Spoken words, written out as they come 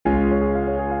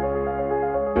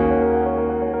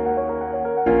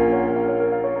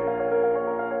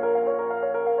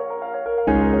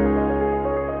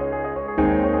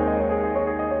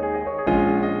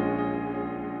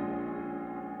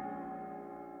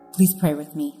Please pray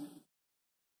with me.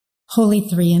 Holy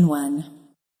Three in One,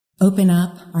 open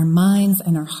up our minds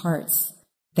and our hearts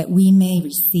that we may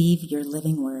receive your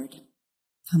living word.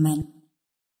 Amen.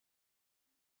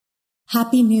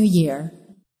 Happy New Year.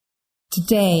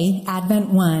 Today, Advent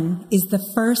 1, is the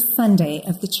first Sunday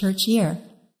of the church year.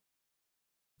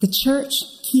 The church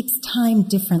keeps time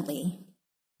differently,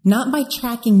 not by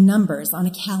tracking numbers on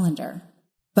a calendar,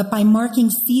 but by marking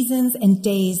seasons and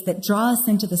days that draw us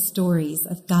into the stories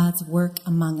of God's work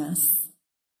among us.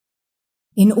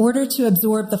 In order to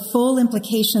absorb the full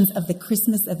implications of the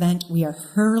Christmas event we are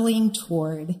hurtling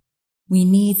toward, we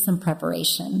need some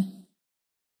preparation.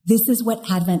 This is what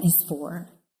Advent is for.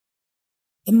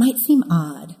 It might seem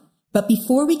odd, but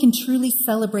before we can truly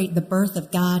celebrate the birth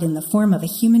of God in the form of a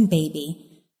human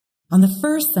baby, on the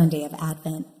first Sunday of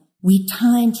Advent, we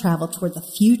time travel toward the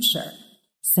future,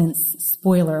 since,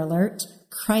 spoiler alert,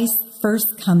 Christ's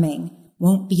first coming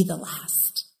won't be the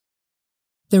last.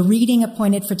 The reading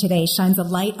appointed for today shines a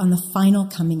light on the final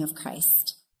coming of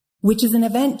Christ, which is an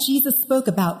event Jesus spoke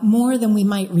about more than we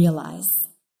might realize.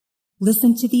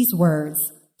 Listen to these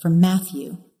words from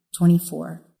Matthew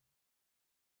 24.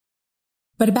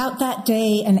 But about that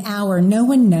day and hour no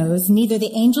one knows, neither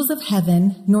the angels of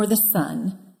heaven nor the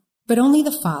Son, but only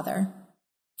the Father.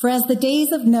 For as the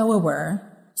days of Noah were,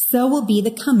 so will be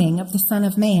the coming of the Son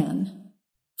of Man.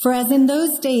 For as in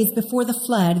those days before the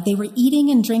flood, they were eating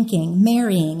and drinking,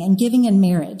 marrying and giving in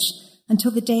marriage,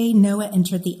 until the day Noah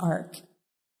entered the ark.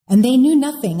 And they knew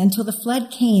nothing until the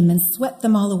flood came and swept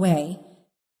them all away.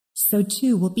 So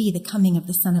too will be the coming of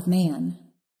the Son of Man.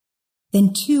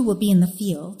 Then two will be in the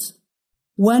field.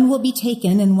 One will be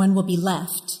taken and one will be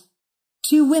left.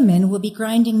 Two women will be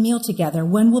grinding meal together.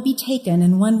 One will be taken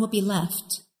and one will be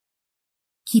left.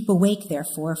 Keep awake,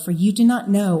 therefore, for you do not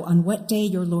know on what day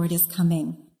your Lord is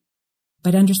coming.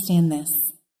 But understand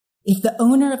this. If the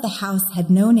owner of the house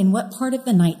had known in what part of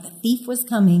the night the thief was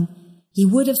coming, he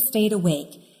would have stayed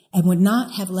awake and would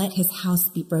not have let his house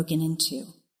be broken into.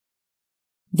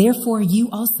 Therefore, you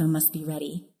also must be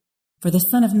ready, for the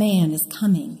Son of Man is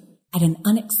coming at an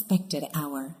unexpected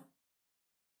hour.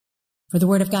 For the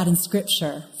word of God in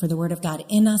Scripture, for the word of God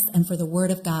in us, and for the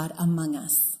word of God among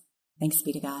us. Thanks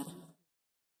be to God.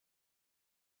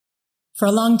 For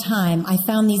a long time, I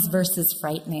found these verses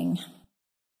frightening.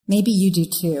 Maybe you do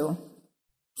too.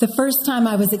 The first time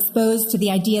I was exposed to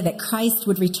the idea that Christ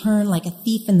would return like a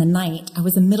thief in the night, I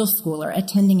was a middle schooler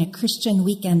attending a Christian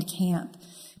weekend camp.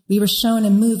 We were shown a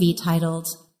movie titled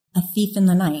A Thief in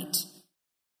the Night.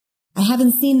 I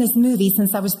haven't seen this movie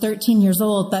since I was 13 years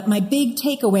old, but my big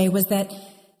takeaway was that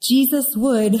Jesus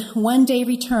would one day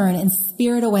return and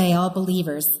spirit away all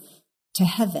believers to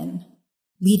heaven,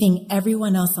 leaving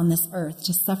everyone else on this earth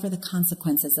to suffer the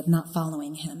consequences of not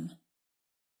following him.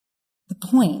 The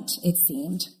point, it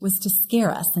seemed, was to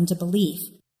scare us into belief,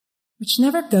 which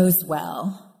never goes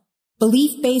well.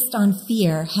 Belief based on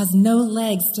fear has no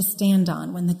legs to stand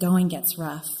on when the going gets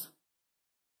rough.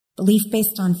 Belief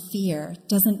based on fear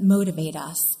doesn't motivate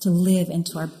us to live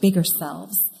into our bigger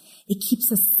selves. It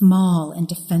keeps us small and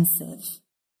defensive.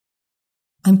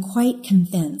 I'm quite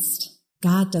convinced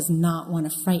God does not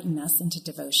want to frighten us into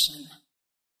devotion.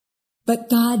 But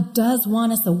God does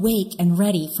want us awake and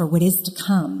ready for what is to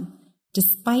come,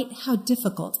 despite how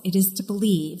difficult it is to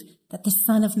believe that the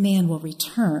Son of Man will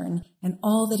return and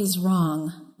all that is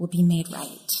wrong will be made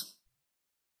right.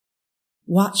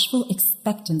 Watchful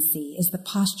expectancy is the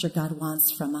posture God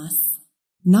wants from us,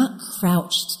 not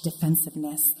crouched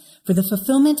defensiveness, for the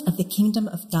fulfillment of the kingdom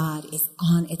of God is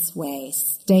on its way.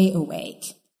 Stay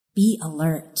awake. Be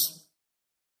alert.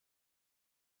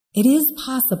 It is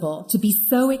possible to be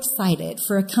so excited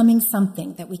for a coming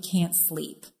something that we can't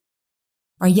sleep.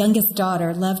 Our youngest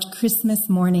daughter loved Christmas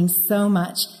morning so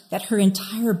much that her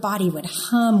entire body would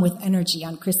hum with energy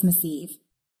on Christmas Eve.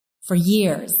 For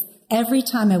years, every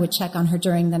time I would check on her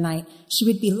during the night, she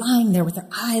would be lying there with her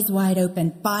eyes wide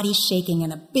open, body shaking,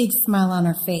 and a big smile on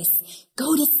her face.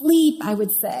 "Go to sleep," I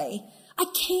would say. "I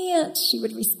can't," she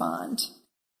would respond.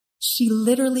 She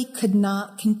literally could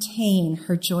not contain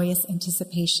her joyous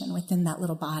anticipation within that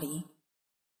little body.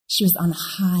 She was on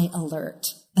high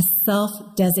alert, a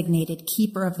self-designated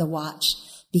keeper of the watch,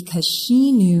 because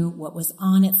she knew what was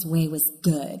on its way was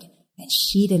good, and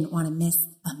she didn't want to miss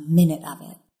a minute of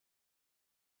it.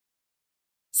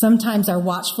 Sometimes our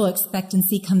watchful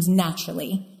expectancy comes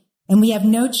naturally, and we have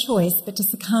no choice but to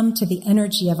succumb to the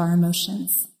energy of our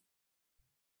emotions.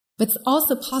 But it's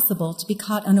also possible to be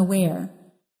caught unaware.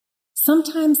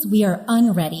 Sometimes we are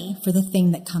unready for the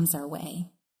thing that comes our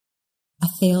way. A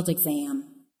failed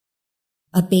exam,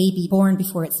 a baby born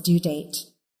before its due date,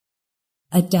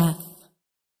 a death,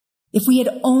 If we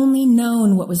had only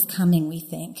known what was coming, we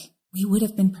think, we would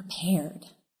have been prepared.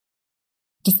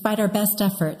 Despite our best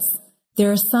efforts,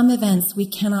 there are some events we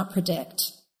cannot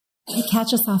predict. They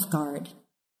catch us off guard,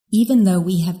 even though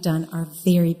we have done our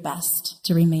very best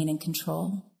to remain in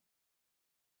control.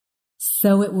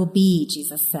 So it will be,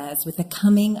 Jesus says, with the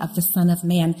coming of the Son of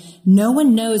Man. No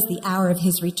one knows the hour of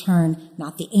his return,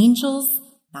 not the angels,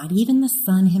 not even the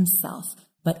Son himself,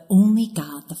 but only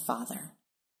God the Father.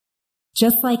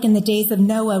 Just like in the days of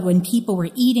Noah when people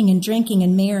were eating and drinking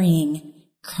and marrying,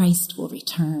 Christ will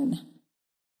return.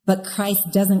 But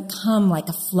Christ doesn't come like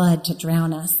a flood to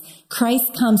drown us.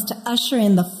 Christ comes to usher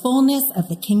in the fullness of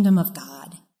the kingdom of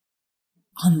God.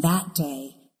 On that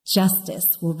day,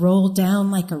 justice will roll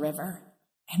down like a river,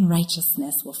 and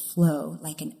righteousness will flow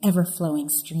like an ever-flowing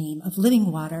stream of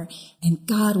living water, and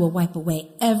God will wipe away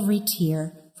every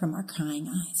tear from our crying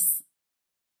eyes.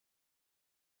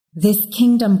 This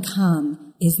kingdom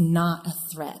come is not a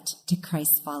threat to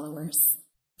Christ's followers.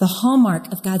 The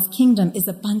hallmark of God's kingdom is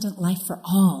abundant life for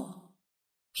all.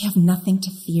 We have nothing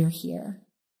to fear here.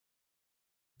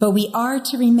 But we are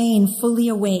to remain fully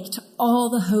awake to all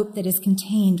the hope that is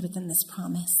contained within this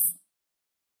promise.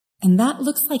 And that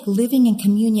looks like living in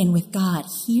communion with God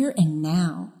here and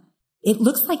now. It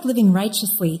looks like living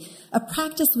righteously, a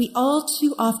practice we all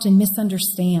too often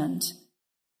misunderstand.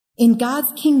 In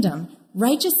God's kingdom,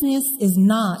 righteousness is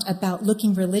not about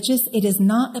looking religious. It is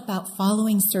not about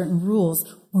following certain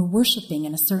rules or worshiping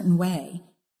in a certain way.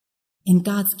 In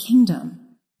God's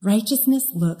kingdom, righteousness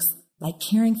looks like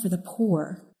caring for the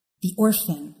poor, the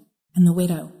orphan, and the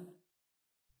widow.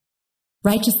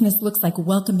 Righteousness looks like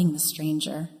welcoming the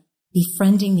stranger,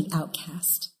 befriending the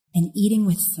outcast, and eating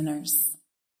with sinners.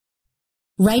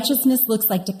 Righteousness looks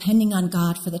like depending on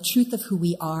God for the truth of who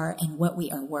we are and what we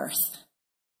are worth.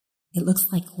 It looks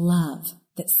like love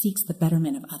that seeks the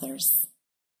betterment of others.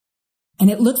 And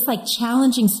it looks like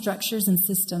challenging structures and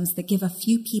systems that give a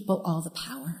few people all the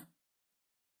power.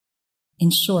 In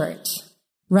short,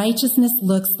 righteousness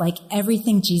looks like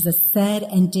everything Jesus said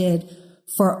and did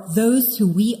for those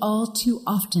who we all too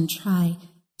often try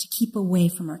to keep away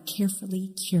from our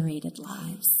carefully curated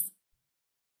lives.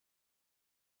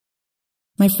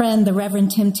 My friend, the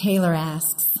Reverend Tim Taylor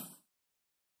asks,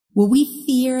 will we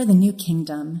fear the new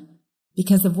kingdom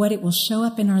because of what it will show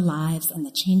up in our lives and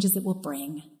the changes it will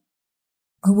bring?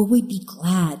 Or will we be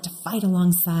glad to fight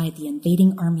alongside the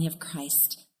invading army of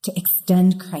Christ to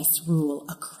extend Christ's rule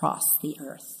across the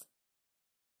earth?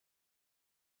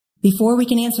 Before we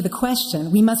can answer the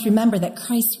question, we must remember that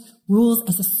Christ rules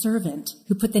as a servant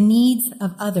who put the needs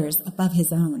of others above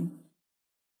his own.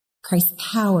 Christ's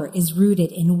power is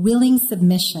rooted in willing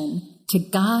submission to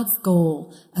God's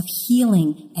goal of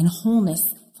healing and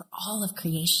wholeness for all of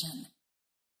creation.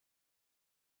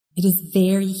 It is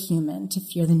very human to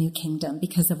fear the new kingdom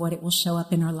because of what it will show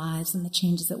up in our lives and the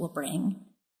changes it will bring.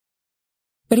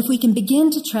 But if we can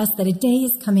begin to trust that a day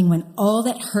is coming when all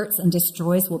that hurts and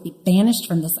destroys will be banished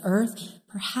from this earth,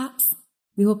 perhaps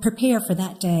we will prepare for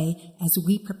that day as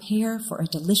we prepare for a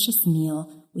delicious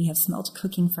meal we have smelled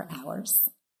cooking for hours,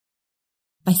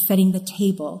 by setting the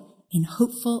table in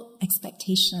hopeful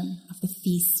expectation of the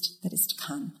feast that is to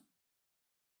come.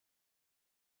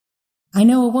 I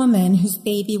know a woman whose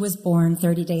baby was born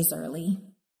 30 days early.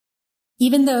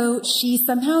 Even though she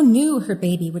somehow knew her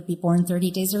baby would be born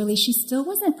 30 days early, she still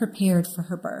wasn't prepared for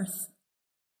her birth.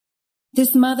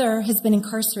 This mother has been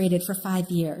incarcerated for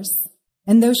 5 years,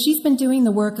 and though she's been doing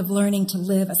the work of learning to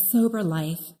live a sober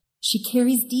life, she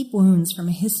carries deep wounds from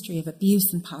a history of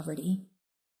abuse and poverty.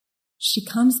 She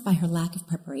comes by her lack of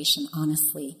preparation,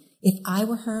 honestly. If I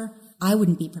were her, I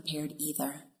wouldn't be prepared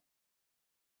either.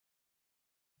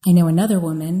 I know another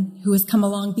woman who has come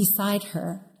along beside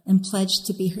her and pledged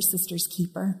to be her sister's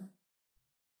keeper.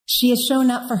 She has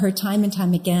shown up for her time and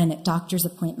time again at doctor's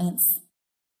appointments.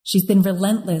 She's been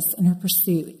relentless in her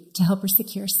pursuit to help her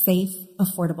secure safe,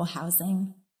 affordable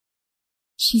housing.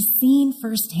 She's seen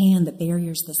firsthand the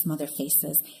barriers this mother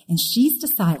faces, and she's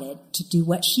decided to do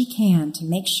what she can to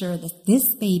make sure that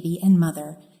this baby and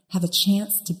mother have a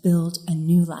chance to build a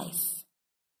new life.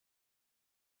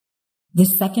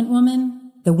 This second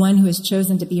woman, the one who has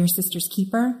chosen to be her sister's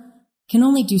keeper, can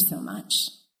only do so much,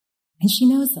 and she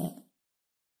knows it.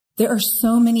 There are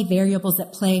so many variables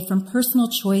at play, from personal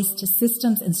choice to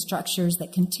systems and structures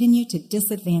that continue to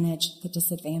disadvantage the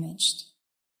disadvantaged.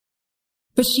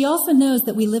 But she also knows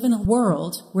that we live in a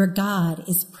world where God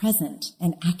is present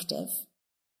and active.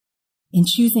 In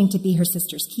choosing to be her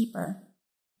sister's keeper,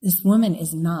 this woman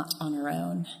is not on her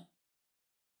own.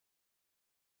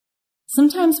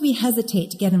 Sometimes we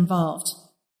hesitate to get involved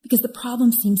because the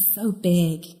problem seems so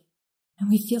big and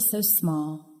we feel so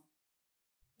small.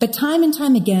 But time and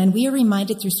time again, we are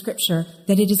reminded through Scripture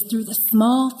that it is through the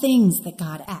small things that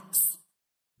God acts,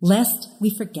 lest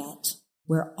we forget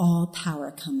where all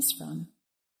power comes from.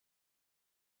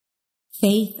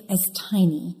 Faith as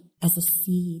tiny as a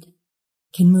seed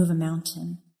can move a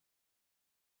mountain.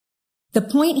 The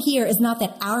point here is not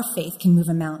that our faith can move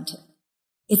a mountain.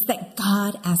 It's that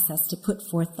God asks us to put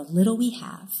forth the little we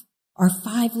have, our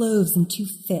 5 loaves and 2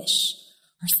 fish,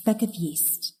 our speck of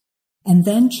yeast, and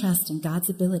then trust in God's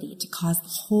ability to cause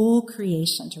the whole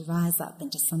creation to rise up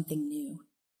into something new.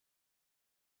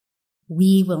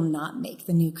 We will not make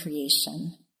the new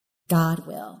creation. God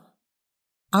will.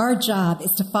 Our job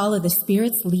is to follow the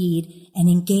Spirit's lead and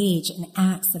engage in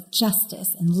acts of justice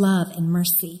and love and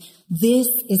mercy. This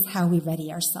is how we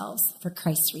ready ourselves for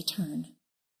Christ's return.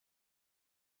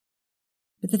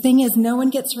 But the thing is, no one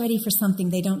gets ready for something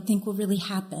they don't think will really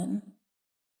happen.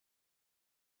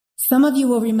 Some of you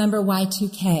will remember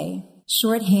Y2K,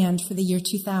 shorthand for the year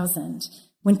 2000,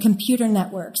 when computer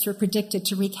networks were predicted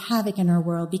to wreak havoc in our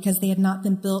world because they had not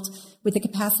been built with the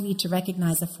capacity to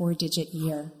recognize a 4-digit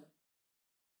year.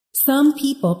 Some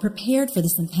people prepared for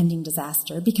this impending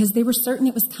disaster because they were certain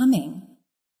it was coming.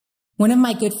 One of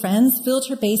my good friends filled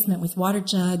her basement with water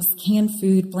jugs, canned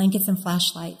food, blankets, and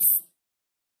flashlights.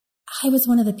 I was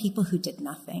one of the people who did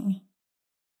nothing.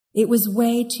 It was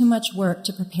way too much work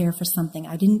to prepare for something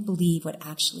I didn't believe would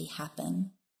actually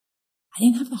happen. I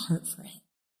didn't have the heart for it.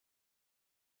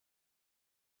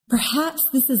 Perhaps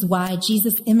this is why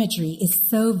Jesus' imagery is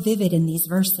so vivid in these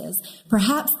verses.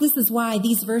 Perhaps this is why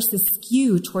these verses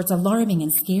skew towards alarming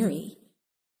and scary.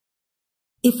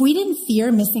 If we didn't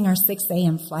fear missing our 6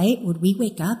 a.m. flight, would we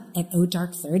wake up at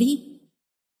dark 30?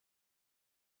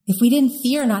 If we didn't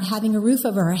fear not having a roof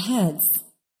over our heads,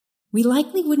 we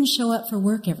likely wouldn't show up for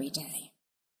work every day.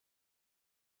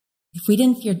 If we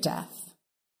didn't fear death,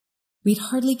 we'd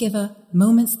hardly give a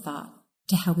moment's thought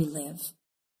to how we live.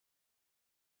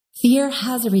 Fear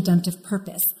has a redemptive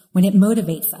purpose when it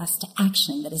motivates us to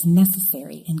action that is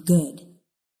necessary and good.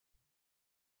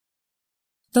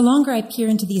 The longer I peer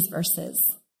into these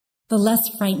verses, the less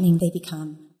frightening they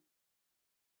become.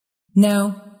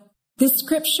 No, this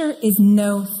scripture is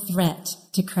no threat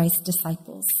to Christ's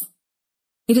disciples.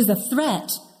 It is a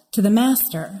threat to the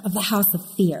master of the house of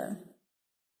fear.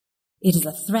 It is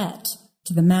a threat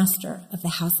to the master of the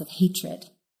house of hatred.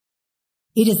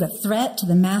 It is a threat to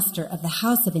the master of the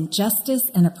house of injustice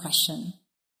and oppression.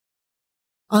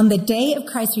 On the day of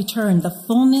Christ's return, the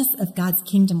fullness of God's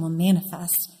kingdom will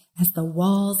manifest as the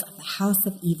walls of the house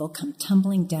of evil come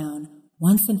tumbling down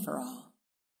once and for all.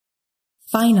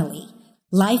 Finally,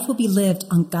 life will be lived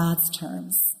on God's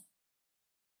terms.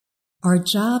 Our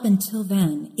job until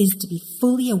then is to be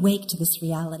fully awake to this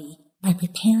reality by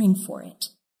preparing for it,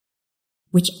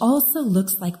 which also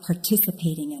looks like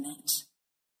participating in it.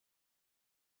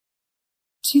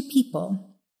 2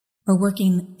 people are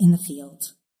working in the field,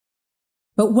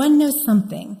 but one knows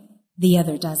something, the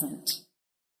other doesn't.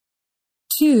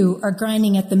 2 are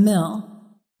grinding at the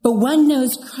mill, but one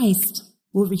knows Christ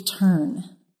will return.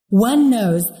 One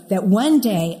knows that one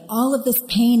day all of this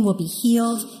pain will be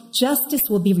healed, justice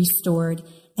will be restored,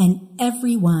 and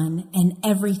everyone and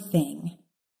everything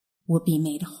will be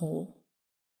made whole.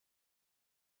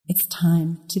 It's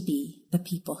time to be the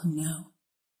people who know.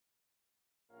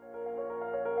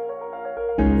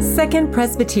 Second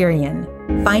Presbyterian,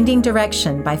 finding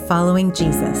direction by following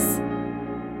Jesus.